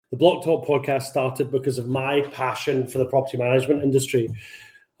The Block Talk podcast started because of my passion for the property management industry.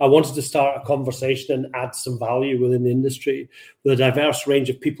 I wanted to start a conversation and add some value within the industry with a diverse range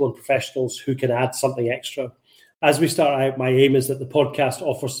of people and professionals who can add something extra. As we start out, my aim is that the podcast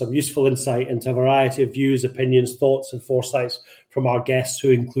offers some useful insight into a variety of views, opinions, thoughts, and foresights from our guests, who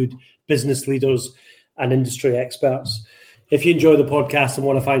include business leaders and industry experts. If you enjoy the podcast and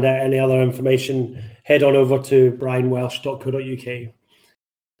want to find out any other information, head on over to brianwelsh.co.uk.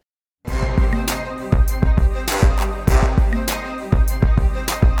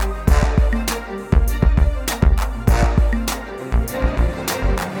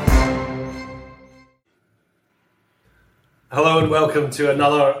 Hello and welcome to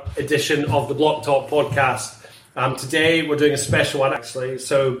another edition of the Block Talk podcast. Today we're doing a special one, actually.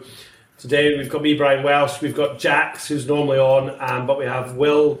 So today we've got me, Brian Welsh, we've got Jax, who's normally on, but we have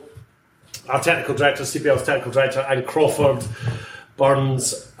Will, our technical director, CPL's technical director, and Crawford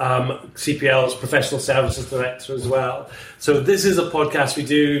Burns, CPL's professional services director as well. So this is a podcast we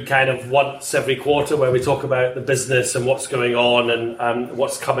do kind of once every quarter, where we talk about the business and what's going on and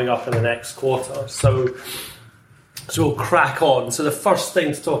what's coming up in the next quarter. So we'll crack on. So the first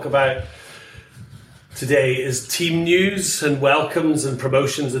thing to talk about today is team news and welcomes and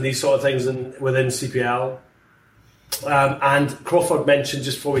promotions and these sort of things within CPL. And Crawford mentioned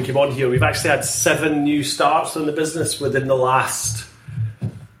just before we came on here, we've actually had 7 new starts in the business within the last,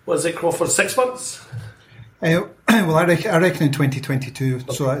 what is it, Crawford, 6 months? Well, I reckon in 2022,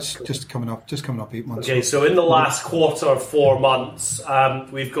 okay, so that's cool. just coming up 8 months. Okay, so in the last quarter, 4 months,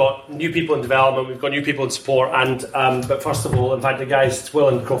 we've got new people in development, we've got new people in support, and but first of all, in fact, the guys, Will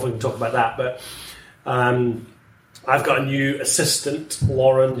and Crawford, can talk about that, but I've got a new assistant,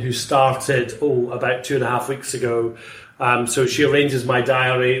 Lauren, who started about 2.5 weeks ago. So she arranges my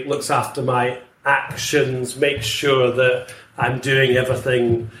diary, looks after my actions, makes sure that I'm doing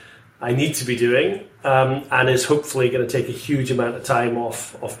everything I need to be doing, and is hopefully going to take a huge amount of time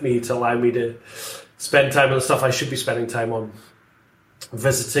off me to allow me to spend time on the stuff I should be spending time on,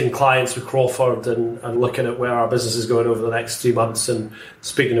 visiting clients with Crawford and looking at where our business is going over the next 3 months, and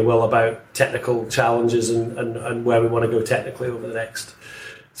speaking to Will about technical challenges and where we want to go technically over the next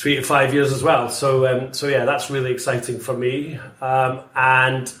 3 to 5 years as well. So yeah, that's really exciting for me.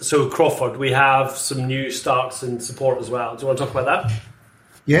 And so Crawford, we have some new starts in support as well. Do you want to talk about that?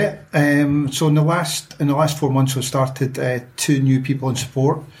 Yeah, so in the last 4 months, we've started 2 new people in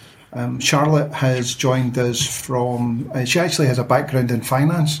support. Charlotte has joined us from, she actually has a background in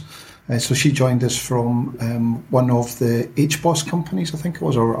finance, so she joined us from one of the HBOS companies, I think it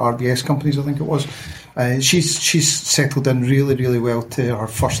was, or RBS companies, I think it was. She's settled in really, really well to her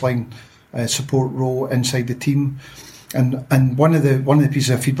first line support role inside the team. And one of the pieces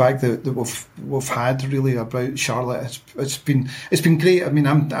of feedback that we've had really about Charlotte, it's been great. I mean,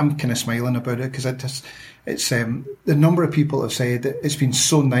 I'm kind of smiling about it, because it's the number of people have said that it's been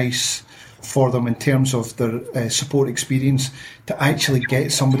so nice for them in terms of their support experience to actually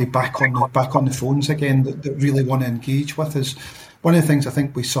get somebody back on the phones again that really want to engage with us. One of the things I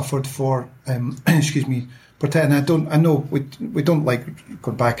think we suffered for, and I know we don't like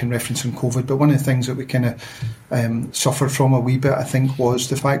going back and referencing COVID, but one of the things that we kind of suffered from a wee bit, I think, was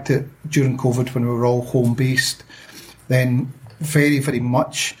the fact that during COVID, when we were all home based, then very, very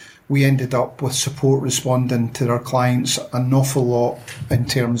much we ended up with support responding to our clients an awful lot in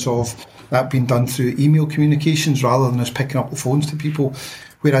terms of that being done through email communications rather than us picking up the phones to people.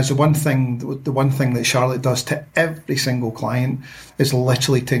 Whereas the one thing that Charlotte does to every single client is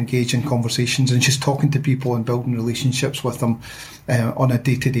literally to engage in conversations, and she's talking to people and building relationships with them on a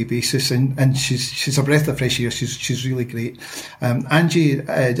day-to-day basis. And she's a breath of fresh air. She's really great. Angie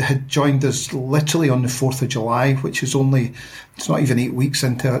had joined us literally on the 4th of July, which is it's not even 8 weeks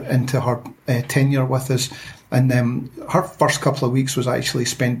into her tenure with us. And her first couple of weeks was actually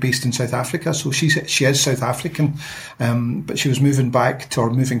spent based in South Africa. So she is South African, but she was moving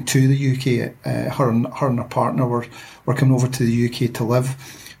to the UK. Her and her partner were coming over to the UK to live.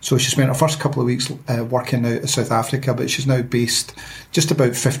 So she spent her first couple of weeks working out of South Africa, but she's now based just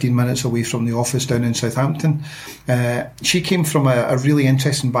about 15 minutes away from the office down in Southampton. She came from a really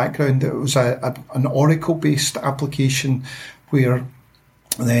interesting background. It was an Oracle-based application where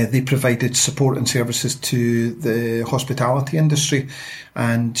they provided support and services to the hospitality industry,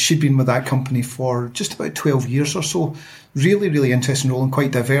 and she'd been with that company for just about 12 years or so. Really, really interesting role and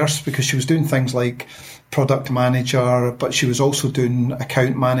quite diverse, because she was doing things like product manager, but she was also doing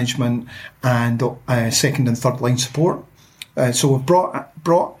account management and second and third line support. So we've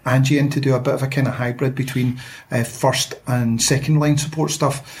brought Angie in to do a bit of a kind of hybrid between first and second line support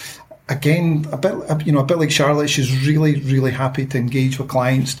stuff. again, a bit like Charlotte, she's really, really happy to engage with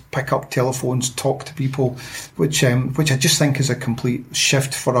clients, pick up telephones, talk to people, which I just think is a complete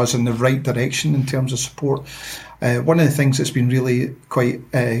shift for us in the right direction in terms of support. One of the things that's been really quite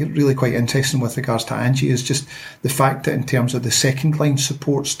interesting with regards to Angie is just the fact that in terms of the second line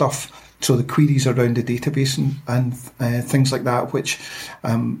support stuff, so the queries around the database and things like that, which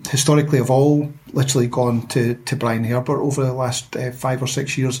historically have all literally gone to Brian Herbert over the last 5 or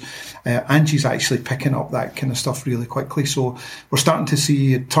 6 years. Angie's actually picking up that kind of stuff really quickly. So we're starting to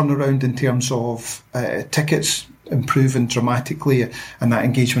see a turnaround in terms of tickets improving dramatically, and that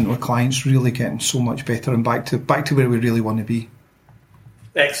engagement with clients really getting so much better and back to where we really want to be.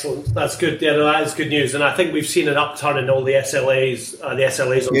 Excellent. That's good. Yeah, no, that is good news. And I think we've seen an upturn in all the SLAs on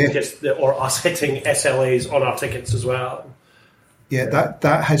tickets, or us hitting SLAs on our tickets as well. Yeah,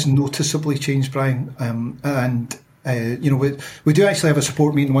 that has noticeably changed, Brian. We do actually have a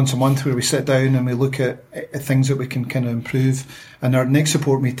support meeting once a month where we sit down and we look at things that we can kind of improve. And our next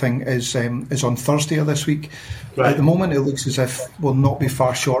support meeting is on Thursday of this week. Right. At the moment, it looks as if we'll not be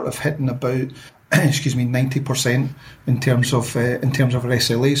far short of hitting about 90% in terms of our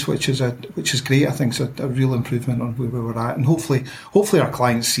SLAs, which is great. I think it's a real improvement on where we were at, and hopefully our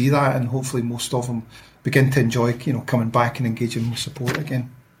clients see that, and hopefully most of them begin to enjoy coming back and engaging with support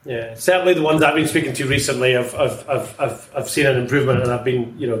again. Yeah, certainly the ones I've been speaking to recently have seen an improvement, and I've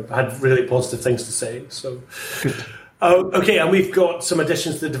been had really positive things to say. So. Good. Okay, and we've got some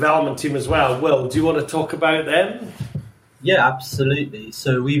additions to the development team as well. Will, do you want to talk about them? Yeah, absolutely.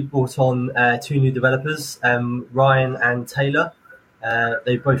 So we've brought on 2 new developers, Ryan and Taylor.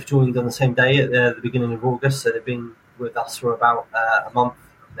 They both joined on the same day at the beginning of August, so they've been with us for about a month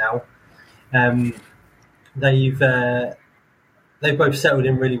now. They've both settled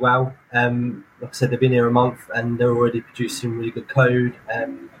in really well. Like I said, they've been here a month and they're already producing really good code,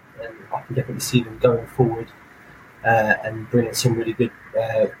 and I can definitely see them going forward and bringing some really good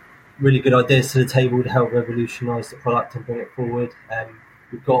ideas to the table to help revolutionise the product and bring it forward.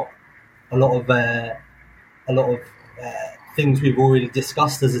 We've got a lot of things we've already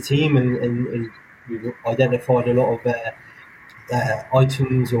discussed as a team, and we've identified a lot of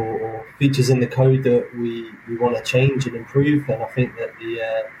items or features in the code that we want to change and improve. And I think that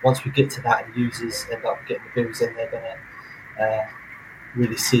once we get to that and users end up getting the bills, then they're going to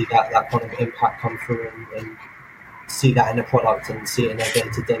really see that kind of impact come through and see that in the product and see it in their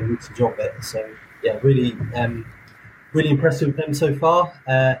day-to-day usage of it. So yeah, really impressed with them so far.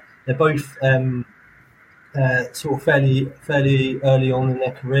 They're both sort of fairly early on in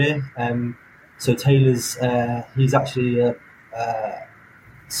their career. So Taylor's he's actually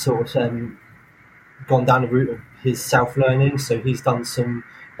gone down the route of his self-learning. So he's done some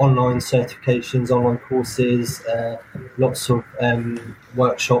online certifications, online courses, lots of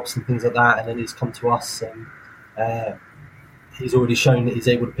workshops and things like that, and then he's come to us and he's already shown that he's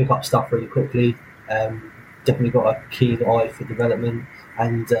able to pick up stuff really quickly. Definitely got a keen eye for development.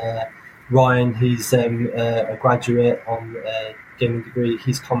 And Ryan, he's a graduate on a gaming degree.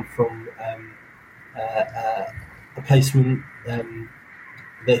 He's come from a placement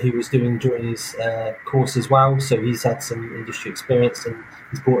that he was doing during his course as well. So he's had some industry experience and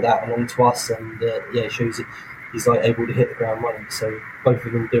he's brought that along to us, and it shows that he's able to hit the ground running. So both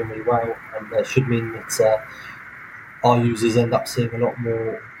of them doing really well, and that should mean that our users end up seeing a lot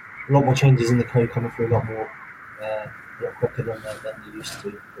more changes in the code coming through a lot more quicker than they used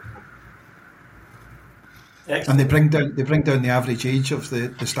to before. And they bring down the average age of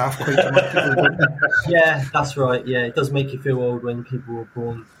the staff quite dramatically, don't they? Yeah, that's right. Yeah, it does make you feel old when people were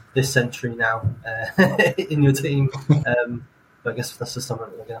born this century now in your team. But I guess that's just something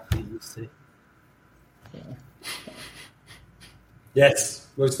we're going to have to get used to. Yes,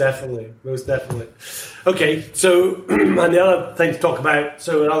 most definitely. Okay, so and the other thing to talk about,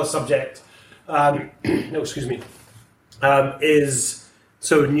 so another subject, is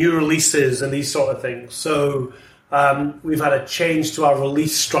new releases and these sort of things. So we've had a change to our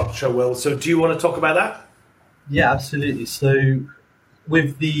release structure, Will. So do you want to talk about that? Yeah, absolutely. So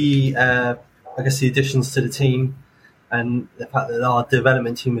with the additions to the team and the fact that our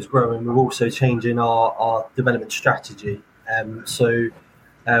development team is growing, we're also changing our development strategy.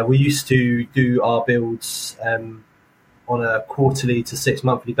 We used to do our builds on a quarterly to 6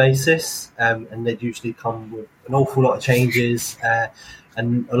 monthly basis, and they'd usually come with an awful lot of changes,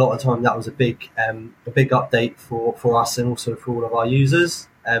 and a lot of time that was a big update for us and also for all of our users.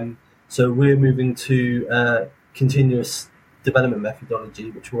 So we're moving to continuous development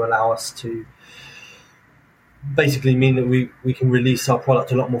methodology, which will allow us to basically mean that we can release our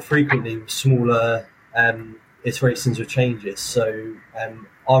product a lot more frequently with smaller iterations of changes. So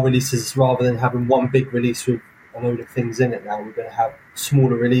our releases, rather than having one big release with a load of things in it, now we're going to have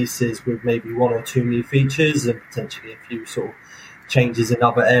smaller releases with maybe one or two new features and potentially a few sort of changes in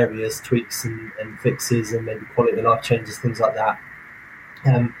other areas, tweaks and fixes, and maybe quality of life changes, things like that.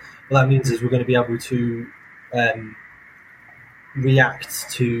 What that means is we're going to be able to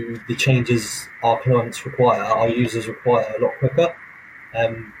react to the changes our clients require, our users require, a lot quicker.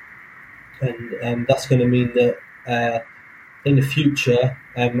 And that's going to mean that in the future,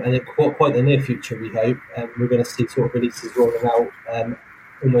 and in quite the near future, we hope, we're going to see sort of releases rolling out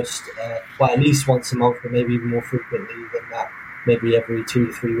almost at least once a month, but maybe even more frequently than that, maybe every 2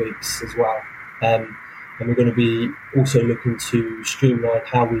 to 3 weeks as well. And we're going to be also looking to streamline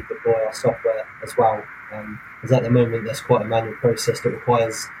how we deploy our software as well. Because at the moment, there's quite a manual process that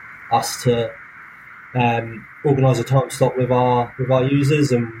requires us to organise a time slot with our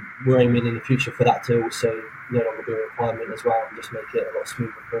users, and we're aiming in the future for that to also no longer be a requirement as well, and just make it a lot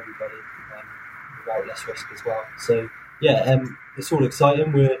smoother for everybody without less risk as well. So it's all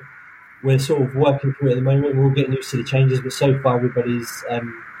exciting. We're sort of working through it at the moment. We're all getting used to the changes, but so far everybody's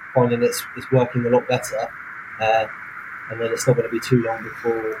finding it's working a lot better, and then it's not going to be too long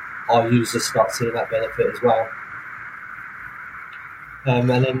before our users start seeing that benefit as well. And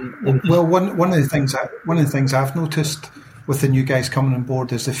then, well, one of the things I've noticed with the new guys coming on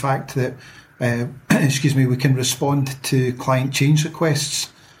board is the fact that we can respond to client change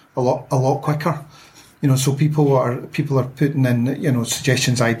requests a lot quicker. So people are putting in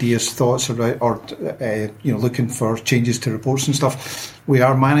suggestions, ideas, thoughts, or looking for changes to reports and stuff. We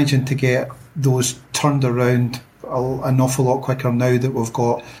are managing to get those turned around an awful lot quicker now that we've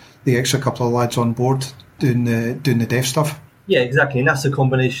got the extra couple of lads on board doing the dev stuff. Yeah, exactly, and that's a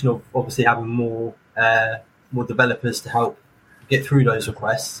combination of obviously having more developers to help get through those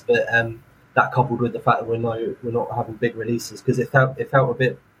requests, but that coupled with the fact that we're not having big releases, because it felt a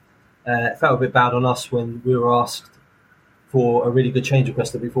bit bad on us when we were asked for a really good change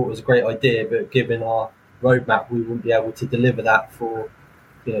request that we thought was a great idea, but given our roadmap, we wouldn't be able to deliver that for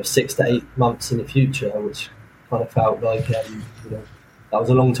 6 to 8 months in the future, which kind of felt like that was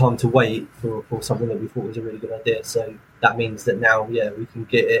a long time to wait for something that we thought was a really good idea. So that means that now, we can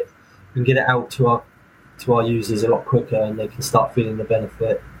get it out to our users a lot quicker, and they can start feeling the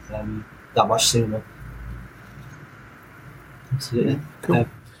benefit that much sooner. Absolutely. Cool.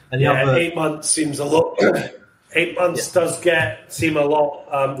 And 8 months seems a lot. 8 months does seem a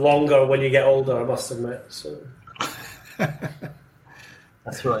lot longer when you get older, I must admit. So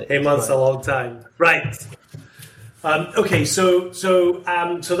that's right. 8 months is a long time, right? Okay, so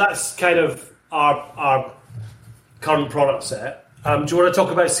that's kind of our current product set. Do you want to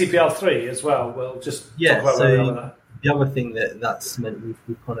talk about CPL3 as well? We'll just talk about where we are with that. The other thing that's meant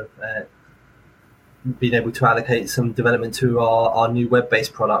we've kind of been able to allocate some development to our new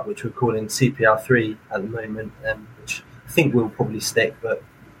web-based product, which we're calling CPL3 at the moment, which I think will probably stick, but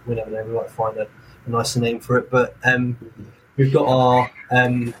we never know. We might find a nicer name for it. But we've got our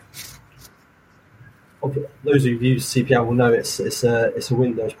those who've used CPL will know it's a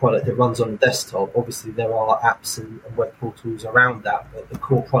Windows product that runs on the desktop. Obviously, there are apps and web portals around that, but the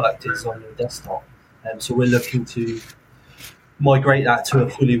core product is on your desktop. So we're looking to migrate that to a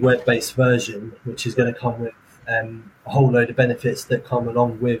fully web-based version, which is going to come with a whole load of benefits that come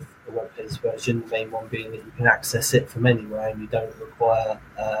along with the web-based version. The main one being that you can access it from anywhere, and you don't require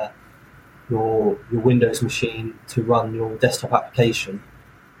your Windows machine to run your desktop application.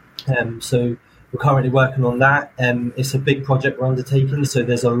 So we're currently working on that. It's a big project we're undertaking, so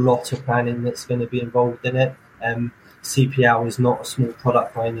there's a lot of planning that's going to be involved in it. CPL is not a small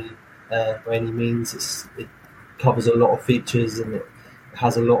product by any means. It covers a lot of features, and it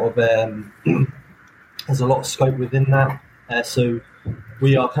has a lot of scope within that. So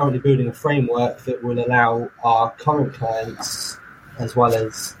we are currently building a framework that will allow our current clients, as well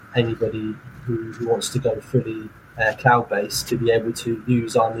as anybody who wants to go fully cloud-based, to be able to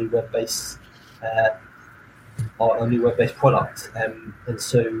use our new web-based product. And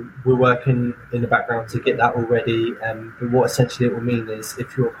so we're working in the background to get that all ready. But what essentially it will mean is,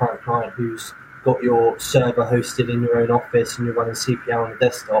 if you're a current client who's got your server hosted in your own office and you're running CPL on the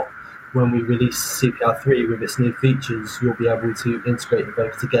desktop, when we release CPL3 with its new features, you'll be able to integrate them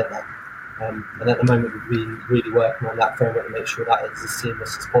both together. And at the moment, we've been really working on that framework to make sure that is as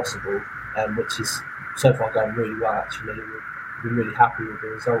seamless as possible, which is so far going really well, actually. We've been really happy with the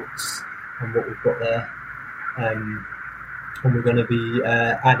results and what we've got there. And we're going to be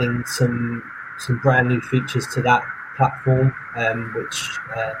adding some brand new features to that platform, which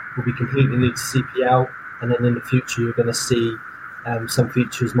will be completely new to CPL. And then in the future, you're going to see some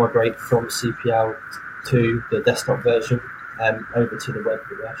features migrate from CPL 2, the desktop version, over to the web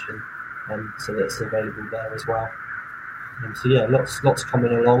version, so that's available there as well. So yeah, lots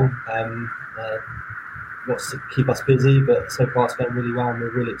coming along. Lots to keep us busy, but so far it's going really well, and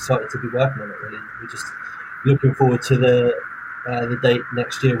we're really excited to be working on it. Really, we're just looking forward to the date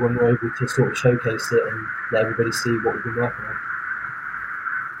next year when we're able to sort of showcase it and let everybody see what we've been working on.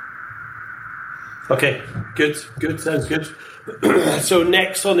 Okay, good, sounds good. So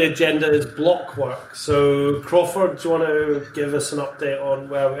next on the agenda is Blockworks. So Crawford, do you want to give us an update on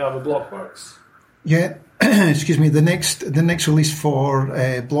where we are with Blockworks? Yeah, excuse me. The next release for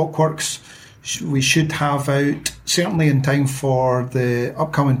Blockworks we should have out certainly in time for the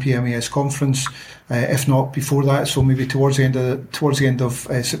upcoming PMAS conference, if not before that. So maybe towards the end of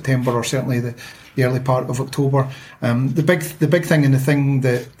September, or certainly the early part of October. The big thing, and the thing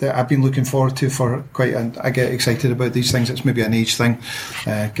that I've been looking forward to for quite, and I get excited about these things. It's maybe an age thing,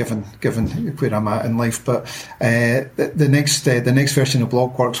 given where I'm at in life. But the next version of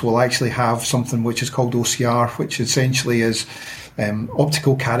Blockworks will actually have something which is called OCR, which essentially is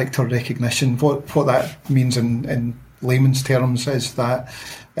optical character recognition. What that means in layman's terms is that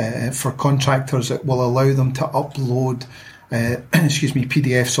for contractors, it will allow them to upload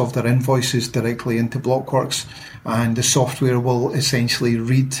PDFs of their invoices directly into Blockworks, and the software will essentially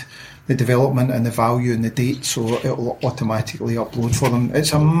read the development and the value and the date, so it will automatically upload for them.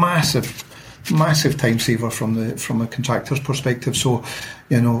 It's a massive time saver from a contractor's perspective. So,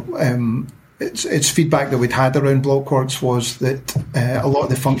 it's feedback that we'd had around Blockworks was that a lot of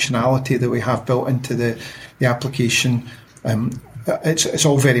the functionality that we have built into the application, it's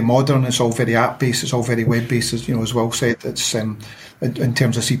all very modern, it's all very app-based, it's all very web-based, as well said. It's in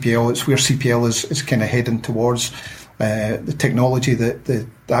terms of CPL, it's where CPL is kind of heading towards. The technology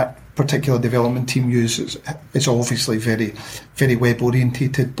that particular development team uses is obviously very, very web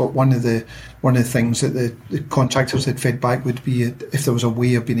orientated. But one of the things that the contractors had fed back would be if there was a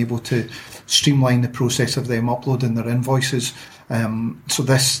way of being able to streamline the process of them uploading their invoices. So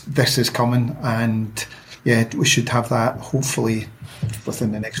this is coming, and yeah, we should have that hopefully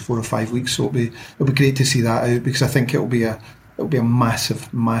within the next 4 or 5 weeks. So it'll be great to see that out, because I think it'll be a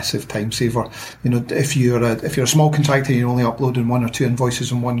massive time saver. If you're a small contractor and you're only uploading 1 or 2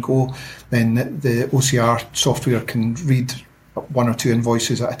 invoices in one go, then the OCR software can read 1 or 2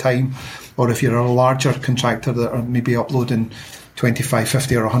 invoices at a time. Or if you're a larger contractor that are maybe uploading 25,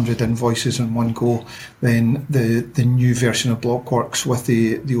 50 or 100 invoices in one go, then the new version of Blockworks with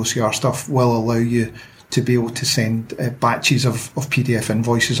the OCR stuff will allow you to be able to send batches of PDF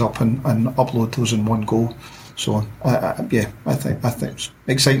invoices up and upload those in one go. So I think it's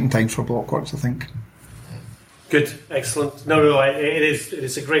exciting times for Blockworks, I think. Good, excellent. No, it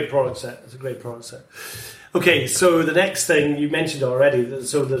is a great product set. It's a great product set. Okay, so the next thing you mentioned already,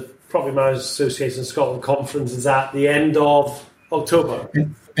 so the Property Managers Association Scotland conference is at the end of October.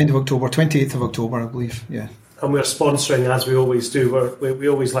 End of October, 28th of October, I believe. Yeah. And we're sponsoring, as we always do. We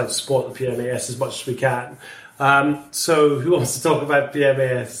always like to support the PMAS as much as we can. So who wants to talk about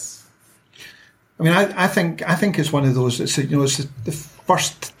PMAS? I mean, I think it's one of those. It's the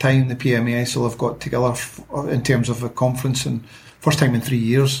first time the PMAS will have got together in terms of a conference, and first time in 3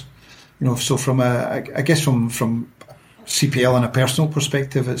 years. So from from CPL and a personal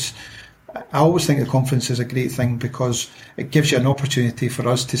perspective, I always think the conference is a great thing because it gives you an opportunity for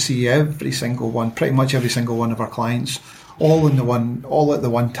us to see pretty much every single one of our clients, all at the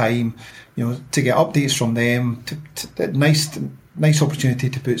one time. To get updates from them, nice opportunity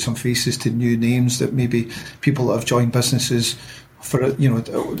to put some faces to new names that maybe people that have joined businesses for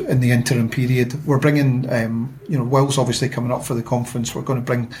in the interim period. We're bringing Will's obviously coming up for the conference. We're going to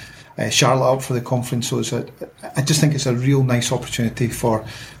bring Charlotte up for the conference. So I just think it's a real nice opportunity for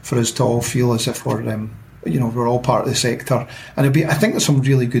us to all feel as if we're all part of the sector. And I think there's some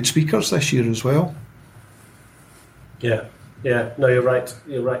really good speakers this year as well. Yeah, no, you're right.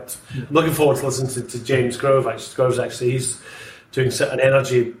 I'm looking forward to listening to James Grove. He's doing an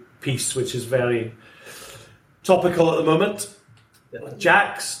energy piece, which is very topical at the moment.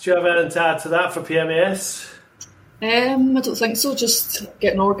 Jax, do you have anything to add to that for PMAS? I don't think so. Just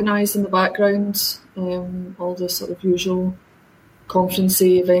getting organised in the background, all the sort of usual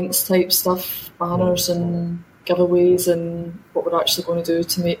conferencey events type stuff, banners and giveaways, and what we're actually going to do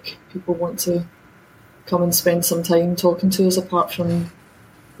to make people want to come and spend some time talking to us, apart from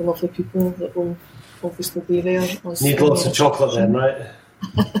the lovely people that will obviously be there. Need lots of chocolate then, right?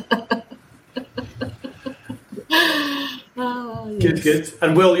 Yes. Good.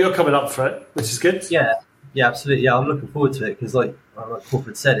 And Will, you're coming up for it, which is good. Yeah, absolutely. Yeah, I'm looking forward to it because, like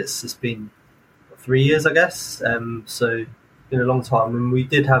Crawford said, it's been 3 years, I guess. So been a long time. And we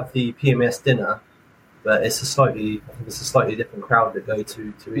did have the PMS dinner but it's a slightly different crowd that go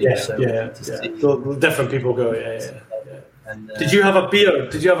to each. So different people go. Yeah. And, Did you have a beard?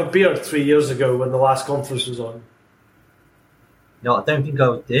 Did you have a beard 3 years ago when the last conference was on? No, I don't think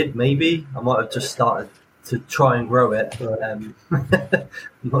I did. Maybe I might have just started to try and grow it. Right. I'm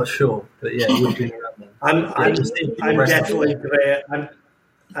not sure, but yeah, it would be around then. I'm definitely grey.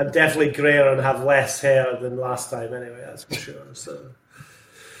 I'm definitely greyer and have less hair than last time. Anyway, that's for sure. So,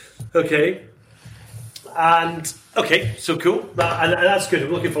 okay. So cool, and that's good.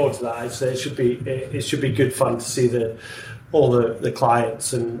 I'm looking forward to that. I'd say it should be good fun to see all the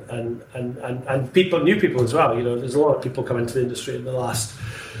clients and people, new people as well. You know, there's a lot of people come into the industry in the last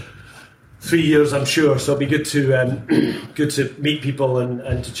 3 years, I'm sure. So it'll be good to meet people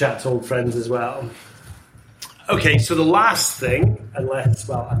and to chat to old friends as well. Okay, so the last thing, I think it's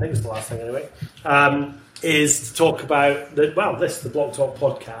the last thing anyway, is to talk about the Block Talk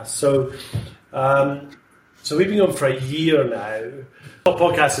podcast. So we've been on for a year now. The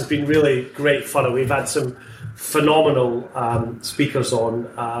podcast has been really great fun, and we've had some phenomenal speakers on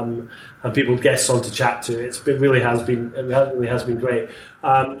and people, guests on to chat to. It really has been great.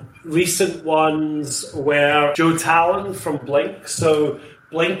 Recent ones were Joe Talon from Blink. So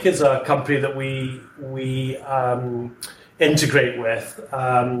Blink is a company that we integrate with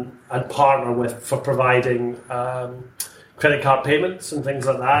and partner with for providing credit card payments and things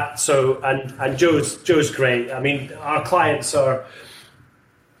like that. So and Joe's great. I mean, our clients are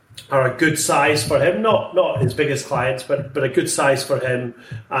a good size for him, not his biggest clients, but a good size for him.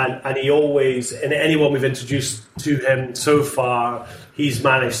 And he always, and anyone we've introduced to him so far, he's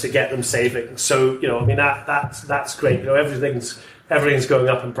managed to get them savings. So, you know, I mean, that's great. You know, everything's going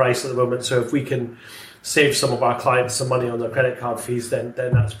up in price at the moment. So if we can save some of our clients some money on their credit card fees, then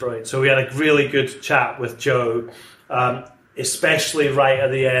that's brilliant. So we had a really good chat with Joe, especially right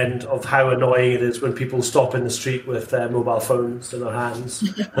at the end of how annoying it is when people stop in the street with their mobile phones in their hands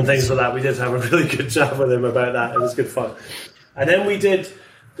and things like that. We did have a really good chat with him about that. It was good fun. And then we did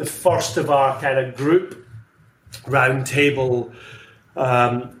the first of our kind of group roundtable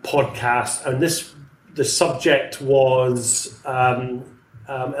podcast, and the subject was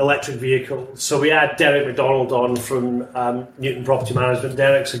electric vehicles. So we had Derek McDonald on from Newton Property Management.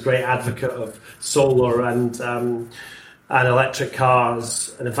 Derek's a great advocate of solar and electric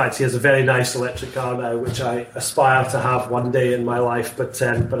cars, and in fact he has a very nice electric car now, which I aspire to have one day in my life, but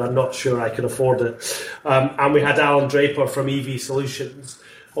I'm not sure I can afford it. And we had Alan Draper from EV Solutions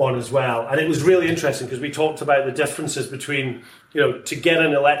on as well, and it was really interesting because we talked about the differences between, you know, to get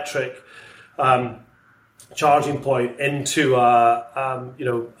an electric charging point into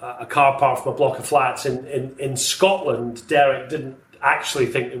a car park from a block of flats in Scotland. Derek didn't actually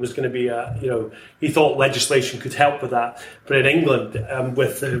think it was going to be he thought legislation could help with that, but in England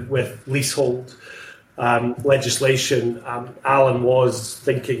with leasehold legislation, Alan was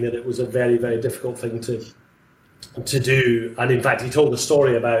thinking that it was a very, very difficult thing to do. And in fact he told a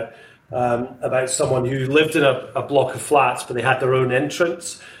story about someone who lived in a block of flats, but they had their own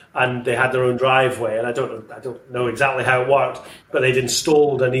entrance and they had their own driveway, and I don't know exactly how it worked, but they'd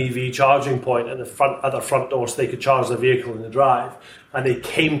installed an EV charging point at their front door so they could charge their vehicle in the drive, and they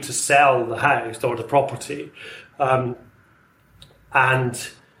came to sell the house or the property, and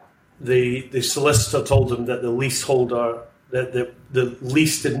the solicitor told them that the leaseholder, that the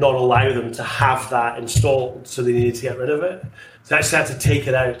lease did not allow them to have that installed, so they needed to get rid of it. So they actually had to take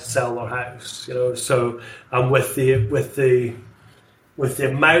it out to sell their house, you know. So with the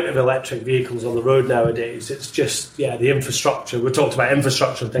amount of electric vehicles on the road nowadays, it's just, the infrastructure. We talked about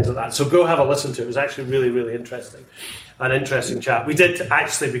infrastructure and things like that. So go have a listen to it. It was actually really, really interesting. An interesting chat. We did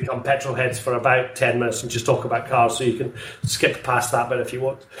actually become petrol heads for about 10 minutes and just talk about cars, so you can skip past that bit if you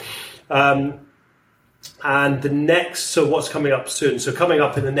want. And what's coming up soon? So coming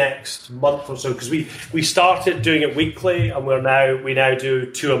up in the next month or so, because we started doing it weekly, and we now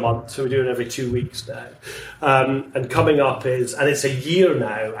do 2 a month, so we're doing it every 2 weeks now. And coming up it's a year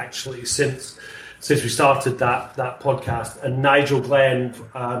now actually since we started that podcast. And Nigel Glenn,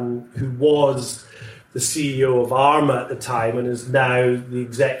 who was the CEO of Arma at the time and is now the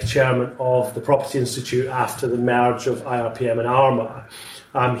exec chairman of the Property Institute after the merge of IRPM and Arma.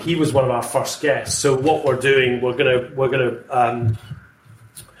 He was one of our first guests. So what we're doing, we're gonna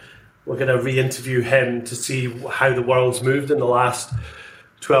re-interview him to see how the world's moved in the last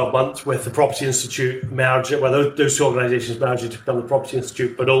 12 months with the Property Institute merger, well, those two organisations merging to become the Property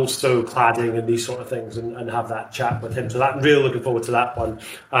Institute, but also cladding and these sort of things, and have that chat with him. So I'm really looking forward to that one.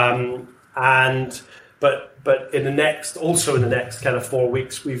 And But in the next kind of 4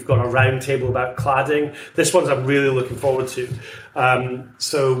 weeks, we've got a roundtable about cladding. This one's I'm really looking forward to.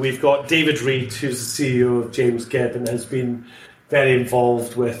 So we've got David Reed, who's the CEO of James Gibb, and has been very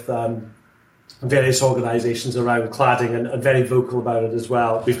involved with various organisations around cladding and very vocal about it as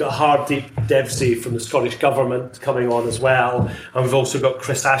well. We've got Hardeep Devsey from the Scottish Government coming on as well. And we've also got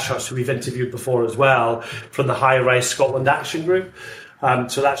Chris Ashurst, who we've interviewed before as well, from the High Rise Scotland Action Group.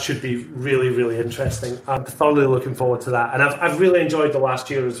 So that should be really, really interesting. I'm thoroughly looking forward to that. And I've really enjoyed the last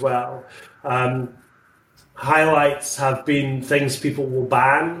year as well. Highlights have been things people will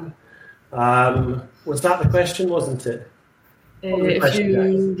ban. Was that the question, wasn't it? If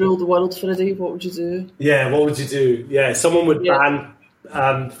you ruled the world for a day, what would you do? Yeah, what would you do? Yeah, someone would ban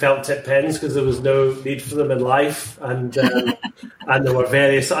felt tip pens because there was no need for them in life, and and there were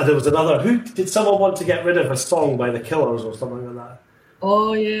various. There was another. Who did someone want to get rid of a song by the Killers or something like that?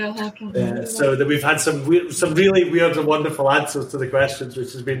 Oh yeah, I can't remember. So that we've had some really weird and wonderful answers to the questions,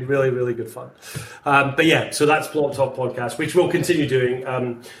 which has been really, really good fun. But yeah, so that's Block Talk Podcast, which we'll continue doing.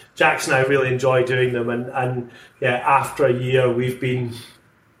 Jax and I really enjoy doing them, and yeah, after a year,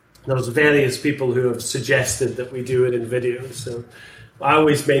 there's various people who have suggested that we do it in video. So I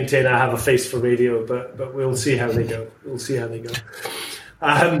always maintain I have a face for radio, but we'll see how they go.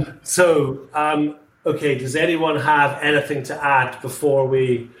 Okay, does anyone have anything to add before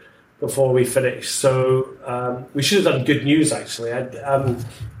we finish? So we should have done good news, actually. I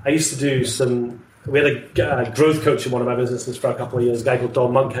used to do we had a growth coach in one of my businesses for a couple of years, a guy called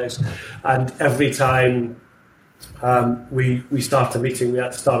Don Monkhouse, and every time we start a meeting, we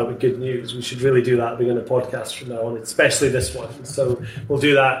had to start it with good news. We should really do that at the beginning of the podcast from now on, especially this one. So we'll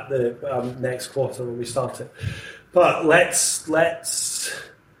do that the next quarter when we start it. But let's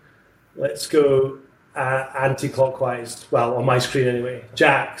go anti-clockwise. Well, on my screen anyway.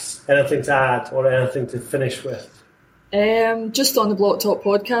 Jax, anything to add or anything to finish with? Just on the Block Talk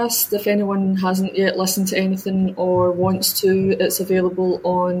podcast, if anyone hasn't yet listened to anything or wants to, it's available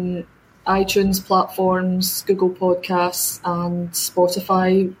on iTunes platforms, Google Podcasts and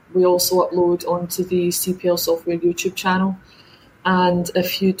Spotify. We also upload onto the CPL Software YouTube channel. And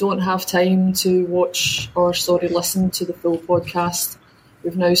if you don't have time to listen to the full podcast,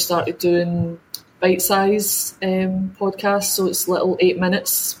 we've now started doing bite-size podcasts, so it's little 8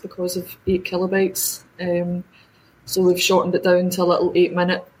 minutes because of 8 kilobytes. So we've shortened it down to a little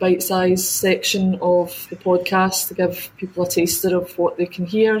 8-minute bite-size section of the podcast to give people a taster of what they can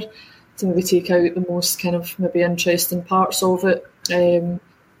hear, to maybe take out the most kind of maybe interesting parts of it.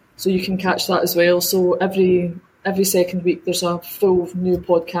 So you can catch that as well. So every second week there's a full new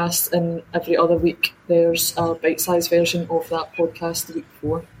podcast, and every other week there's a bite-sized version of that podcast the week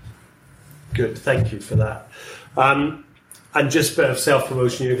before. Good, thank you for that. And just a bit of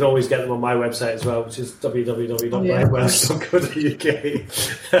self-promotion, you can always get them on my website as well, which is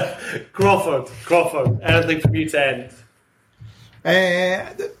www.brianwelsh.co.uk. Crawford, anything from you to end?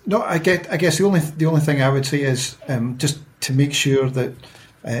 No, I guess the only thing I would say is just to make sure that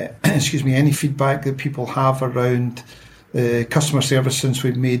any feedback that people have around the customer service since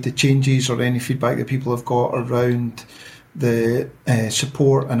we've made the changes, or any feedback that people have got around the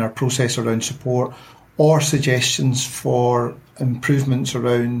support and our process around support, or suggestions for improvements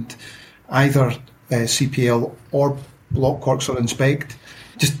around either CPL or Blockworks or Inspect,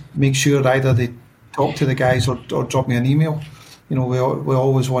 just make sure either they talk to the guys or drop me an email. We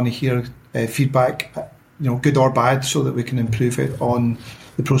always want to hear feedback, good or bad, so that we can improve it on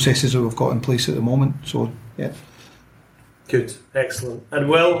the processes that we've got in place at the moment. So, yeah. Good, excellent. And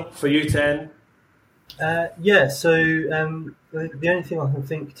Will, for you to end? The only thing I can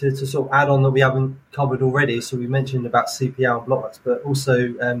think to sort of add on that we haven't covered already, so we mentioned about CPL and Blockworks, but also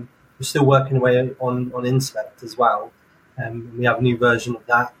we're still working away on Inspect as well. We have a new version of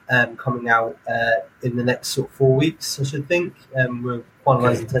that coming out in the next sort of 4 weeks, I should think. We're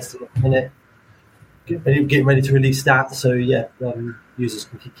finalising testing at the minute, getting ready to release that. So yeah, users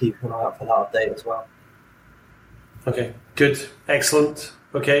can keep an eye out for that update as well. Okay, good, excellent.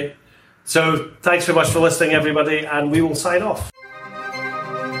 Okay, so thanks very much for listening, everybody, and we will sign off.